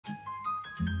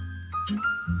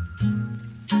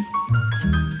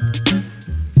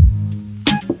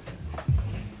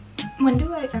When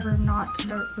do I ever not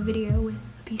start a video with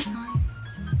a peace sign?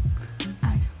 I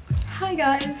don't know. Hi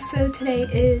guys, so today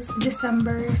is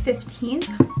December 15th.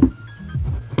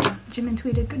 Jimin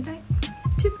tweeted good night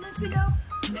 2 minutes ago.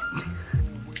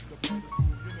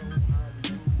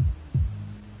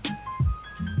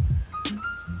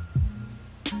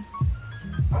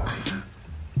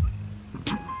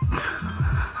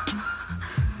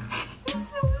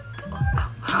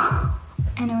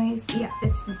 Anyways, yeah,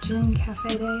 it's Jin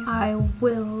Cafe Day. I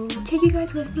will take you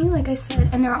guys with me, like I said,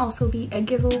 and there'll also be a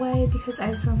giveaway because I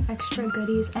have some extra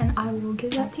goodies, and I will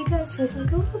give that to you guys as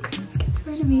like a little Christmas gift for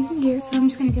an amazing year. So I'm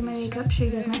just gonna do my makeup, show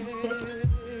you guys my outfit.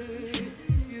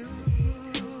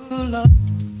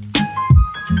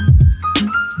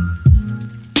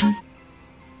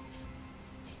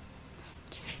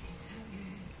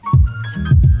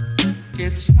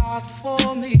 It's not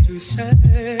for me to say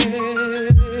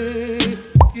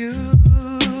you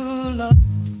love.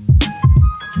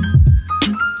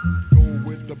 Go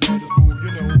with the brothers, boo,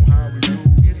 you know how we do.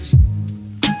 It's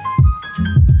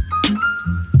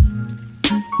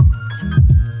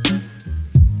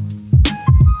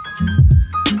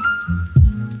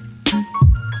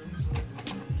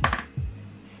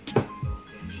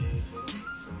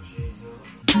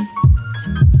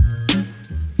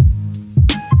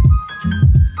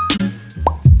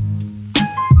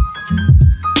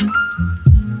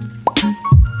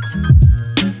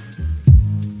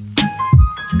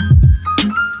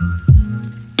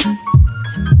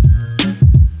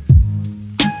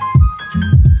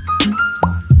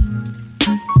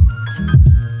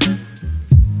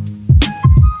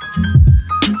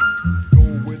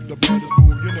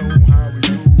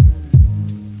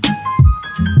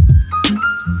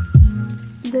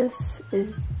this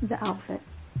is the outfit.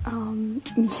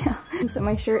 Yeah. So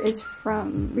my shirt is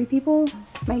from Free People.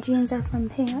 My jeans are from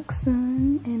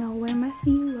PacSun, and I'll wear my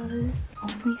Fila's.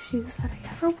 Only shoes that I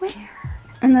ever wear.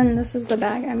 And then this is the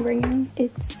bag I'm bringing.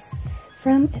 It's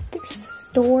from a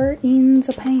store in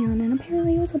Japan, and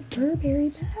apparently it was a Burberry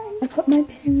bag. I put my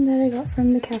pin that I got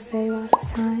from the cafe last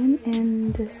time,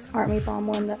 and this Army Bomb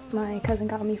one that my cousin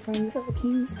got me from the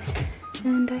Philippines.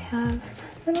 And I have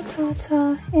little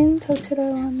Tata and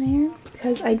Totoro on there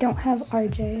because I don't have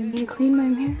RJ. I'm gonna clean my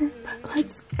mirror, but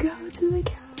let's go to the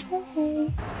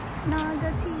cafe.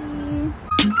 Naga tea.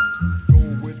 go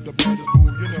with the brothers,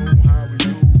 boo, you know how we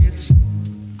do. It's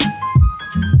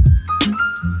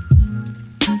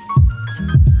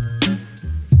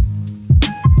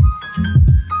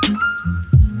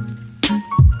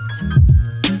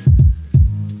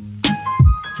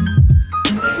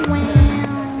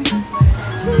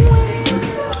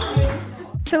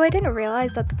So I didn't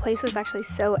realize that the place was actually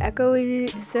so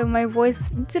echoey, so my voice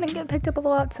didn't get picked up a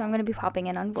lot, so I'm gonna be popping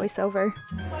in on voiceover.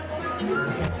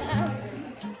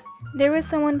 There was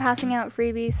someone passing out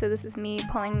freebies, so this is me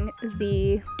pulling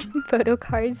the photo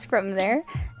cards from there,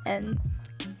 and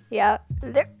yeah,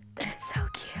 they're so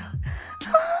cute.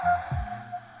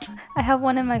 I have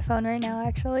one in my phone right now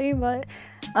actually, but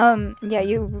yeah,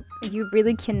 you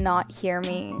really cannot hear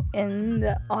me in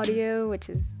the audio, which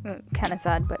is kind of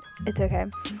sad, but it's okay.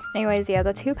 Anyways, yeah,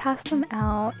 that's who passed them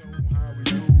out.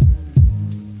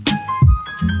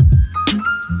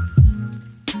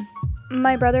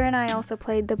 My brother and I also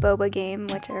played the boba game,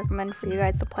 which I recommend for you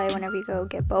guys to play whenever you go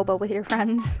get boba with your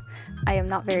friends. I am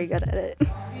not very good at it. You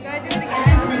gotta do it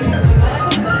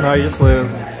again? No, you just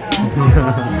lose.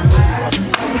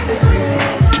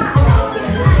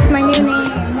 It's my new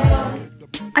name.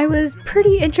 I was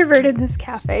pretty introverted in this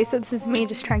cafe, so this is me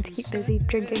just trying to keep busy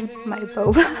drinking my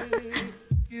boba.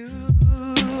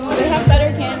 They have better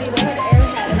candy. They have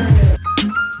Airheads.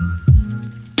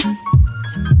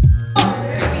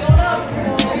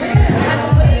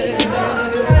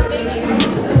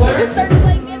 Just start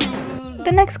playing music.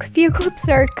 The next few clips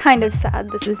are kind of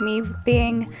sad. This is me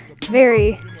being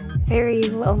very, very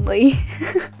lonely.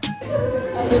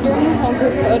 They're doing a home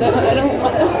group photo. I don't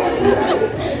want to.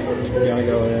 You wanna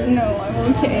go in? No, I'm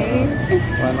okay.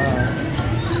 Why not?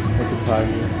 Look at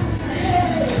Tiger.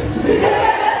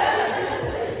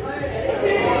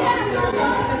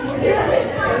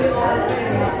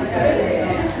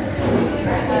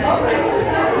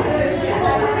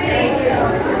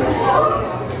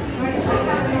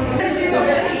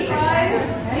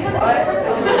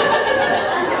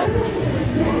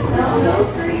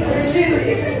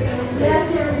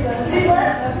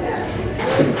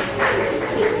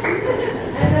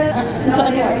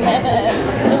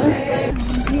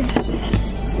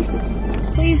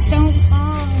 Please don't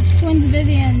fall. Twins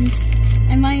Vivian's.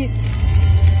 I might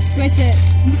Switch it.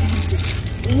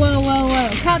 Whoa, whoa, whoa.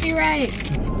 Copyright.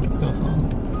 It's gonna fall.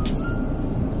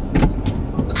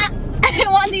 I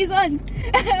want these ones.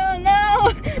 Oh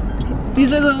no.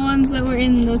 These are the ones that were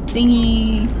in the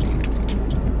thingy.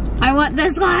 I want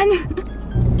this one.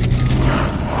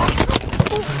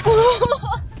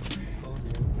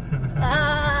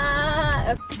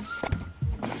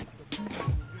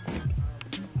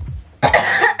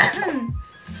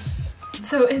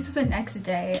 So it's the next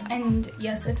day, and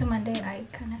yes, it's a Monday. I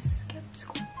kind of skipped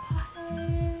school,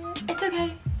 but it's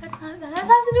okay. That doesn't have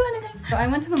to do anything. So I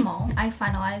went to the mall. I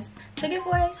finalized the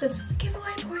giveaway, so it's the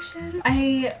giveaway portion.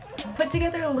 I put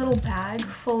together a little bag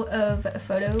full of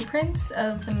photo prints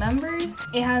of the members.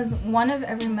 It has one of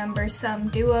every member, some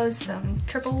duos, some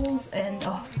triples, and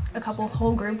a couple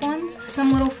whole group ones. Some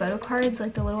little photo cards,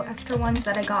 like the little extra ones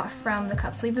that I got from the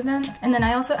cup sleeve event. And then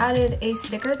I also added a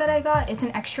sticker that I got. It's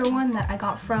an extra one that I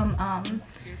got from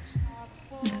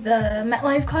the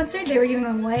MetLife concert. They were giving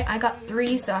them away. I got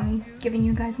 3, so I'm giving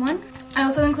you guys one. I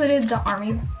also included the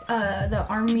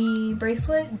army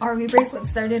bracelet. Army bracelet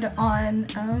started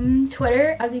on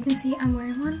Twitter. As you can see, I'm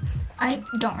wearing one. I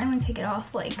don't really take it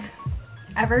off like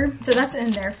ever, so that's in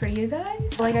there for you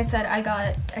guys. Like I said, I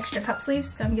got extra cup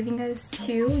sleeves, so I'm giving you guys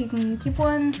 2. You can keep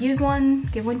one, use one,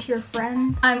 give one to your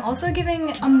friend. I'm also giving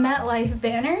a MetLife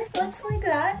banner. Looks like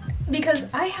that, because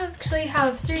I actually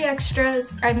have 2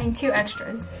 extras, and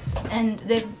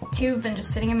the 2 have been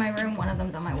just sitting in my room. One of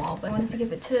them's on my wall, but I wanted to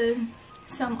give it to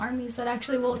some armies that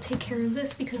actually will take care of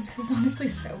this, because this is honestly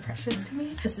so precious to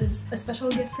me. This is a special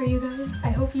gift for you guys. I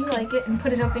hope you like it and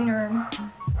put it up in your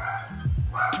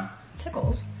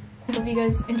tickles. I hope you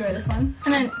guys enjoy this one.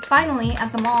 And then finally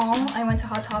at the mall, I went to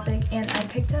Hot Topic and I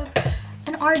picked up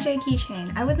an RJ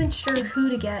keychain. I wasn't sure who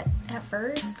to get at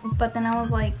first, but then I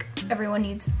was like, everyone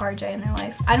needs RJ in their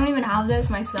life. I don't even have this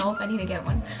myself. I need to get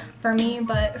one for me,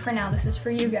 but for now this is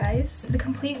for you guys. The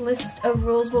complete list of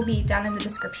rules will be down in the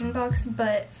description box,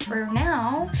 but for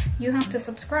now you have to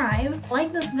subscribe,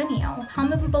 like this video,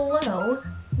 comment below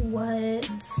what...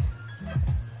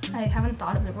 I haven't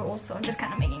thought of the rules, so I'm just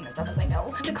kind of making this up as I go.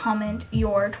 You have to comment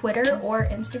your Twitter or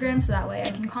Instagram, so that way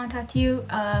I can contact you.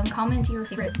 Comment your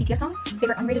favorite BTS song,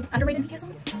 favorite underrated BTS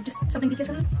song, just something BTS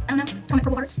related. I don't know. Comment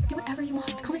purple hearts. Do whatever you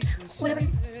want. Comment whatever.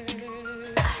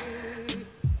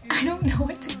 I don't know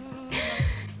what to.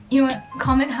 You know what?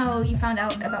 Comment how you found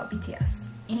out about BTS.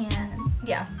 And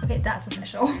yeah, okay, that's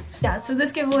official. Yeah, so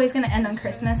this giveaway is gonna end on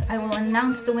Christmas. I will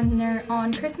announce the winner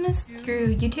on Christmas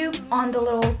through YouTube on the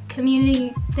little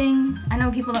community thing. I know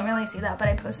people don't really see that, but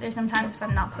I post there sometimes if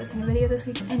I'm not posting a video this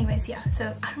week. Anyways, yeah,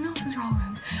 so I don't know if those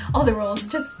are all the rules,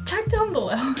 just check down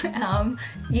below.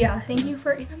 Yeah, thank you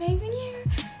for an amazing year.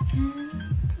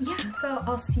 And yeah, so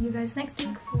I'll see you guys next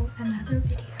week for another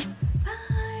video.